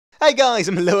Hey guys,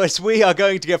 I'm Lewis. We are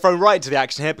going to get thrown right into the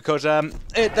action here because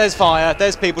there's fire,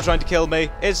 there's people trying to kill me.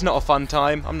 It's not a fun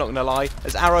time, I'm not going to lie.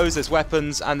 There's arrows, there's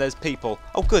weapons, and there's people.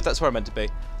 Oh good, that's where I'm meant to be.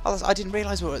 Oh, I didn't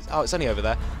realise where it was. Oh, it's only over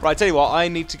there. Right, tell you what, I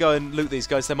need to go and loot these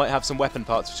guys. They might have some weapon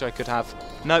parts, which I could have.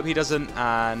 Nope, he doesn't,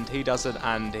 and he doesn't,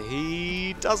 and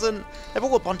he doesn't. They've all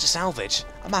got a bunch of salvage.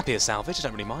 I'm happy with salvage, I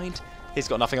don't really mind. He's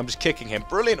got nothing, I'm just kicking him.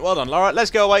 Brilliant, well done. Alright,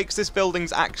 let's go away, because this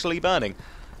building's actually burning.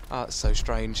 Oh, that's so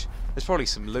strange. There's probably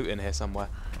some loot in here somewhere.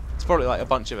 It's probably like a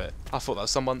bunch of it. I thought that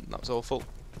was someone. That was awful.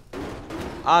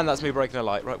 And that's me breaking a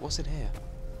light. Right, what's in here?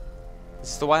 This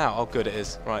is the way out. Oh, good, it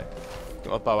is. Right,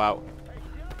 got my bow out.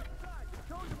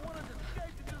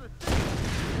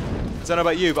 I don't know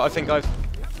about you, but I think I've...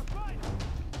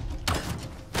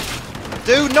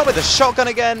 Dude, not with the shotgun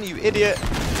again, you idiot.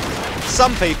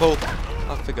 Some people...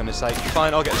 Oh, for goodness sake.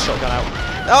 Fine, I'll get the shotgun out.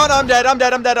 Oh, no, I'm dead, I'm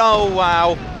dead, I'm dead. Oh,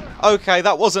 wow. Okay,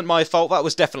 that wasn't my fault. That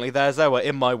was definitely theirs. They were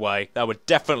in my way. They were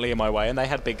definitely in my way, and they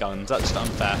had big guns. That's just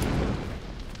unfair.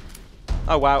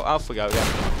 Oh, wow. Off we go again.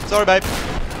 Sorry, babe.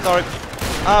 Sorry.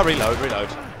 Ah, reload, reload.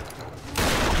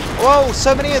 Whoa,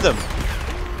 so many of them.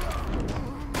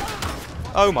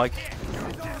 Oh, my.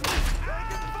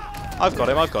 I've got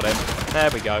him, I've got him. There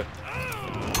we go.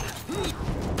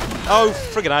 Oh,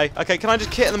 friggin' A. Okay, can I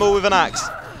just hit them all with an axe?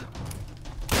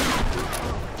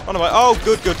 Run away. Oh,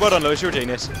 good, good. Well done, Lewis. You're a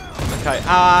genius. Okay,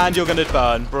 and you're going to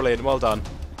burn. Brilliant. Well done.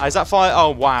 Is that fire? Oh,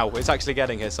 wow. It's actually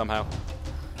getting here somehow.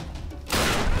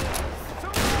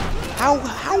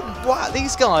 What?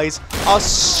 These guys are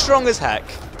strong as heck.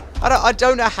 I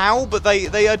don't know how, but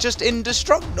they are just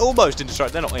indestructible. Almost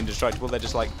indestructible. They're not indestructible. They're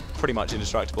just, like, pretty much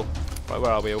indestructible. Right,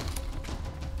 where are we all?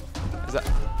 Is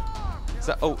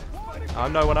that... Oh,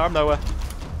 I'm nowhere. I'm nowhere.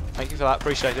 Thank you for that.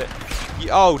 Appreciate it.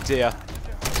 Oh, dear.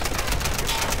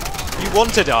 You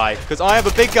want to die, because I have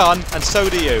a big gun, and so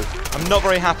do you. I'm not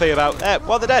very happy about...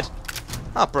 well, they're dead.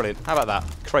 Ah, brilliant. How about that?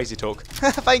 Crazy talk.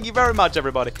 Thank you very much,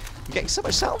 everybody. I'm getting so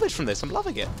much salvage from this. I'm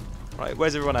loving it. Right,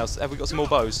 where's everyone else? Have we got some more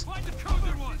bows?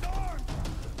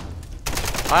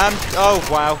 I am... Oh,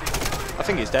 wow. I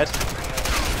think he's dead.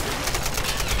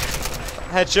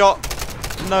 Headshot.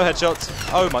 No headshots.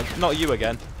 Oh, my... Not you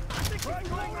again.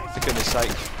 For goodness sake.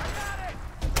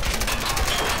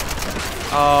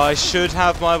 Oh, I should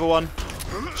have my other one.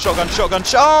 Shotgun, shotgun,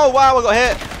 oh, wow, I got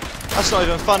hit. That's not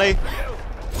even funny.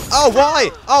 Oh,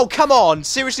 why? Oh, come on.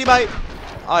 Seriously, mate?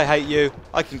 I hate you.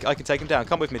 I can take him down.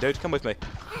 Come with me, dude. Come with me.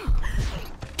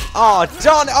 Oh,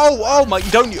 darn it. Oh, my,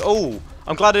 don't you? Oh,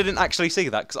 I'm glad I didn't actually see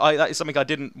that, because that is something I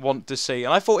didn't want to see.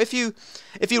 And I thought if you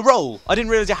roll, I didn't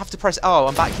realise you have to press... Oh,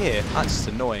 I'm back here. That's just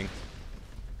annoying.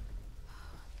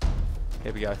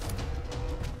 Here we go.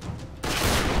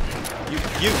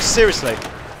 You, seriously.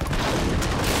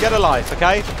 Get a life,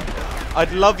 okay?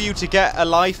 I'd love you to get a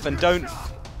life and don't...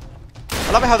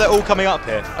 I love how they're all coming up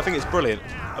here. I think it's brilliant.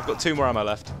 I've got 2 more ammo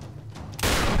left.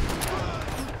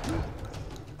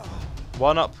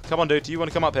 One up. Come on, dude. Do you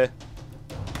want to come up here?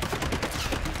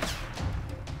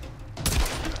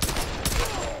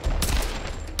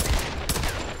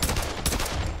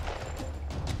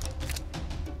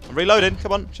 I'm reloading.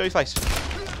 Come on. Show your face.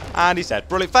 And he's dead.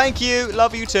 Brilliant. Thank you.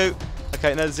 Love you too.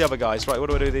 Okay, and there's the other guys. Right, what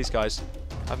do I do with these guys?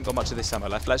 I haven't got much of this ammo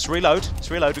left. Let's reload. Let's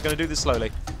reload. We're going to do this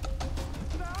slowly.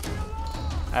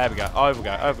 There we go. Over we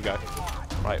go. Over we go.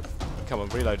 Right. Come on,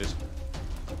 reloaded.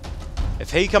 If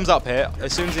he comes up here,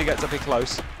 as soon as he gets up here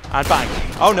close, and bang.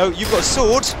 Oh no, you've got a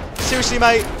sword? Seriously,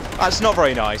 mate? That's not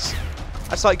very nice.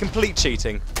 That's like complete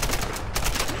cheating.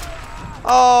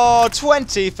 Oh,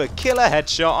 20 for killer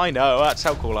headshot. I know, that's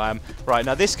how cool I am. Right,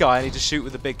 now this guy I need to shoot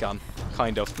with a big gun.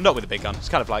 Kind of. Not with a big gun. It's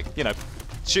kind of like, you know,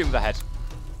 shoot with the head.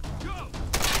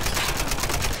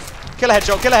 Killer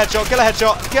headshot, killer headshot, killer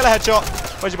headshot, killer headshot.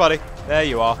 Where's your body? There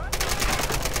you are.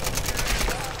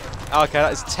 Okay,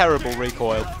 that is terrible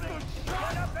recoil.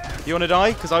 You want to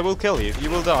die? Because I will kill you. You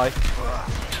will die.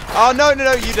 Oh, no, no,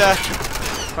 no, you dare.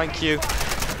 Thank you.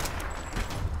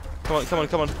 Come on, come on,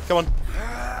 come on, come on.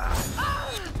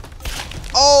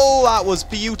 Oh, that was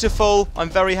beautiful. I'm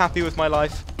very happy with my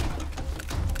life.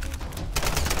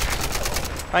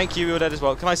 Thank you, you're dead as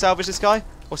well. Can I salvage this guy?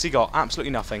 What's he got?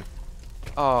 Absolutely nothing.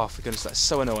 Oh, for goodness, that's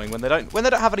so annoying when they don't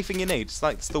have anything you need. It's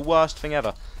like it's the worst thing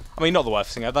ever. I mean, not the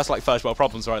worst thing ever. That's like first world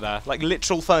problems right there. Like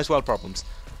literal first world problems.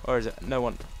 Or is it? No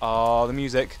one. Oh, the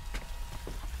music.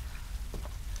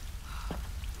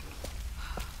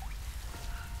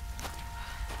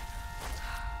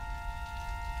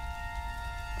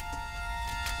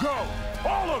 Go,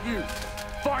 all of you!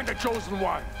 Find the chosen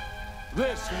one.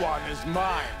 This one is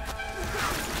mine.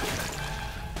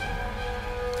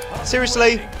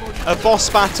 Seriously? A boss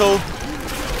battle?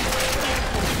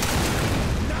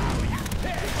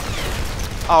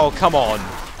 Oh, come on.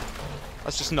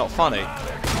 That's just not funny.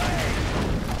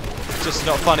 Just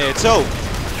not funny at all.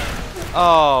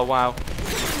 Oh, wow.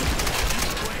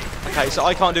 Okay, so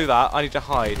I can't do that. I need to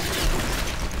hide.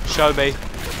 Show me.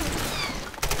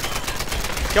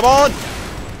 Come on!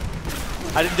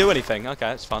 I didn't do anything. Okay,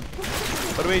 that's fun.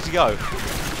 Where do we need to go?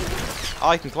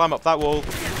 I can climb up that wall.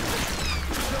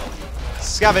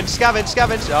 Scavenge, scavenge,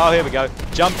 scavenge. Oh, here we go.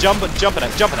 Jump, jump, and jump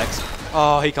next.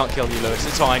 Oh, he can't kill you, Lewis.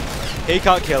 It's fine. He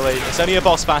can't kill me. It's only a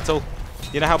boss battle.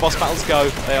 You know how boss battles go.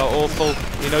 They are awful.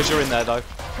 He knows you're in there, though.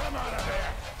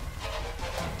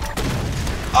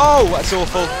 Oh, that's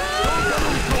awful.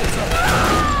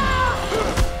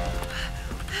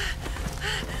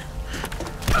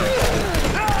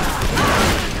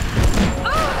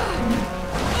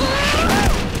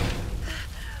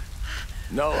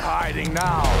 No hiding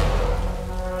now.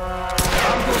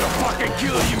 I'm gonna fucking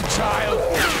kill you, child.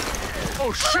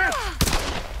 Oh shit!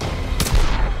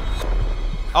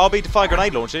 I'll be Defy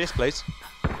Grenade Launcher, yes please.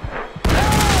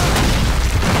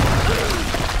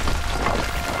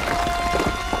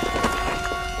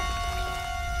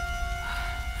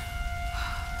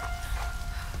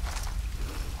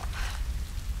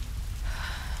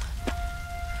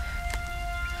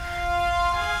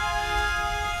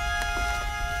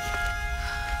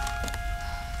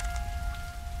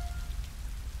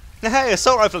 Hey,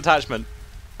 assault rifle attachment.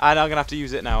 And I'm going to have to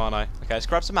use it now, aren't I? Okay, let's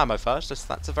grab some ammo first.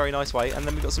 That's a very nice way. And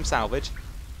then we've got some salvage.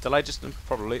 Delay just...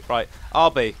 probably. Right.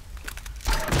 RB.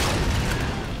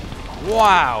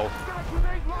 Wow.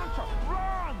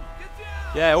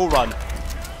 Yeah, all run.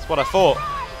 That's what I thought.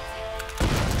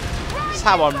 That's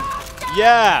how I'm...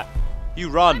 Yeah! You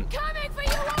run.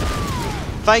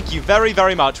 Thank you very,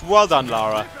 very much. Well done,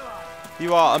 Lara.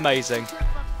 You are amazing.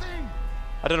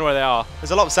 I don't know where they are. There's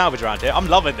a lot of salvage around here. I'm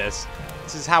loving this.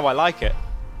 This is how I like it.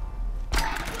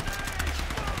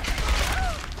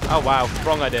 Oh, wow.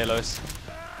 Wrong idea, Lewis.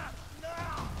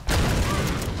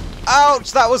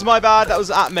 Ouch! That was my bad. That was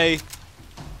at me.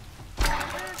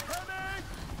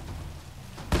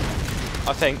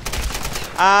 I think.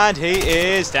 And he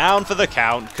is down for the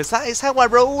count. Because that is how I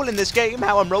roll in this game.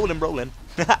 How I'm rolling.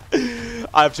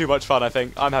 I have too much fun, I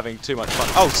think. I'm having too much fun.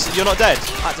 Oh, so you're not dead.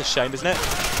 That's a shame, isn't it?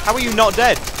 How are you not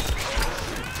dead?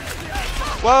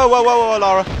 Whoa, whoa, whoa, whoa,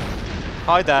 Lara.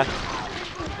 Hide there.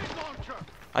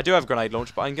 I do have a grenade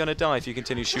launch, but I'm going to die if you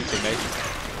continue shooting me.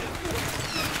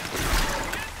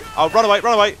 Oh, run away,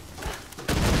 run away.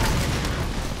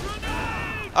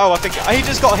 Oh, I think he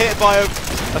just got hit by a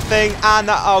thing and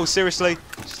that. Oh, seriously?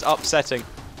 Just upsetting.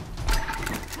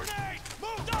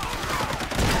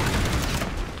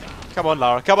 Come on,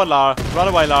 Lara. Come on, Lara. Run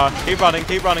away, Lara. Keep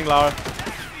running, Lara.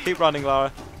 Keep running,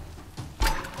 Lara.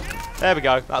 There we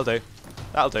go. That'll do.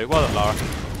 That'll do. Well done, Lara.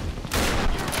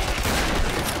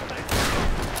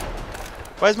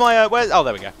 Where's my, where's... Oh,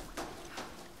 there we go.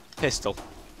 Pistol.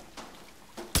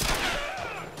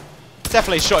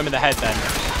 Definitely shot him in the head then.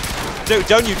 Dude,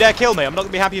 don't you dare kill me. I'm not going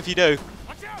to be happy if you do.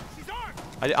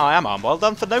 I am armed. Well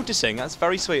done for noticing. That's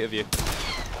very sweet of you.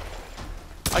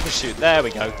 I can shoot. There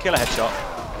we go. Kill a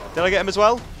headshot. Did I get him as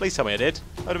well? Please tell me I did.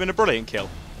 That would have been a brilliant kill.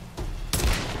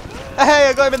 Hey,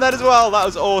 I got him in there as well. That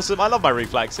was awesome. I love my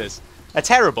reflexes. They're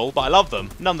terrible, but I love them.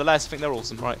 Nonetheless, I think they're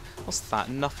awesome. Right, what's that?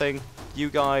 Nothing. You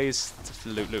guys.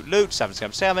 Loot, loot, loot.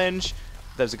 Scavenge.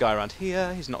 There's a guy around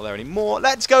here. He's not there anymore.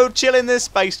 Let's go chill in this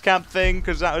base camp thing,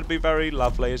 because that would be very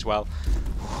lovely as well.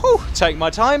 Whew, take my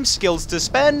time. Skills to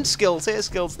spend. Skills here,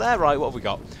 skills there. Right, what have we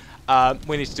got?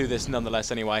 We need to do this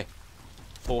nonetheless anyway.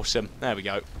 Awesome. There we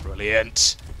go.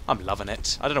 Brilliant. I'm loving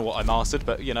it. I don't know what I mastered,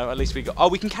 but you know, at least we got. Oh,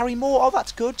 we can carry more. Oh,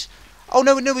 that's good. Oh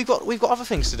no, we've got other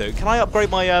things to do. Can I upgrade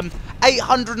my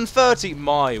 830?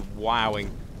 My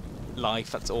wowing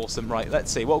life. That's awesome. Right,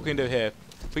 let's see what we can do here.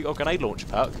 We got a grenade launcher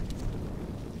perk.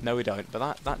 No, we don't.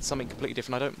 But that's something completely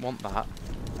different. I don't want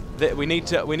that. We need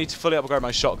to fully upgrade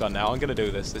my shotgun now. I'm going to do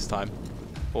this time.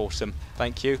 Awesome.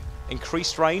 Thank you.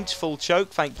 Increased range, full choke.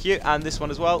 Thank you. And this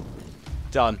one as well.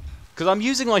 Done. Because I'm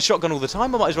using my shotgun all the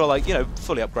time, I might as well, like, you know,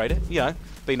 fully upgrade it. You know,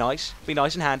 be nice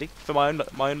and handy for my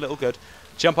own little good.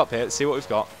 Jump up here, let's see what we've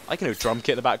got. I can do a drum kit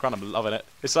in the background. I'm loving it.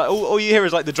 It's like all you hear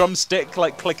is like the drumstick,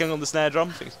 like clicking on the snare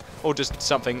drum, or just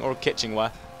something, or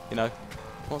kitchenware. You know,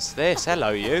 what's this?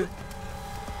 Hello, you.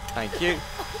 Thank you.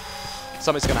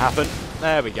 Something's gonna happen.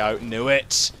 There we go. Knew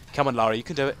it. Come on, Lara, you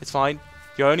can do it. It's fine.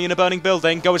 You're only in a burning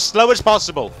building. Go as slow as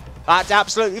possible. That's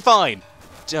absolutely fine.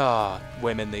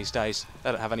 Women these days.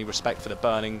 They don't have any respect for the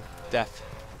burning death.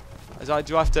 Do I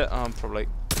have to... probably...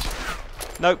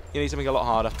 Nope, you need something a lot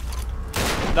harder.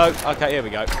 No, okay, here we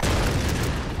go.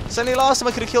 It's only last time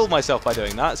I could have killed myself by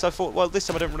doing that, so I thought, well, this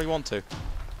time I don't really want to.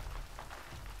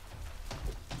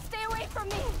 Stay away from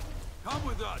me! Come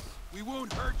with us. We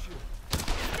won't hurt you.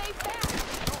 Stay back!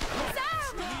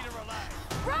 Sam! We need to relax.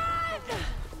 Run!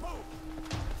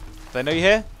 They know you're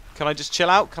here? Can I just chill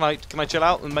out? Can I chill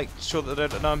out and make sure that they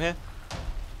don't know I'm here?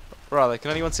 Where are they?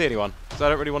 Can anyone see anyone? Because I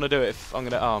don't really want to do it if I'm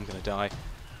gonna die.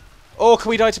 Or can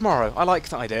we die tomorrow? I like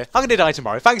that idea. I'm gonna die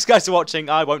tomorrow. Thanks guys for watching.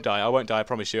 I won't die. I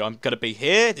promise you. I'm gonna be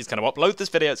here. It's gonna upload this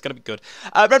video. It's gonna be good.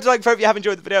 Remember to like if you have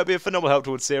enjoyed the video. It'll be a phenomenal help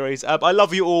towards the series. I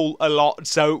love you all a lot.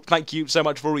 So thank you so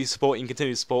much for all your support and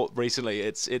continued support recently.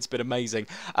 It's been amazing.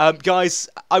 Guys,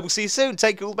 I will see you soon.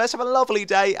 Take all the best. Have a lovely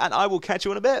day, and I will catch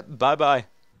you in a bit. Bye bye.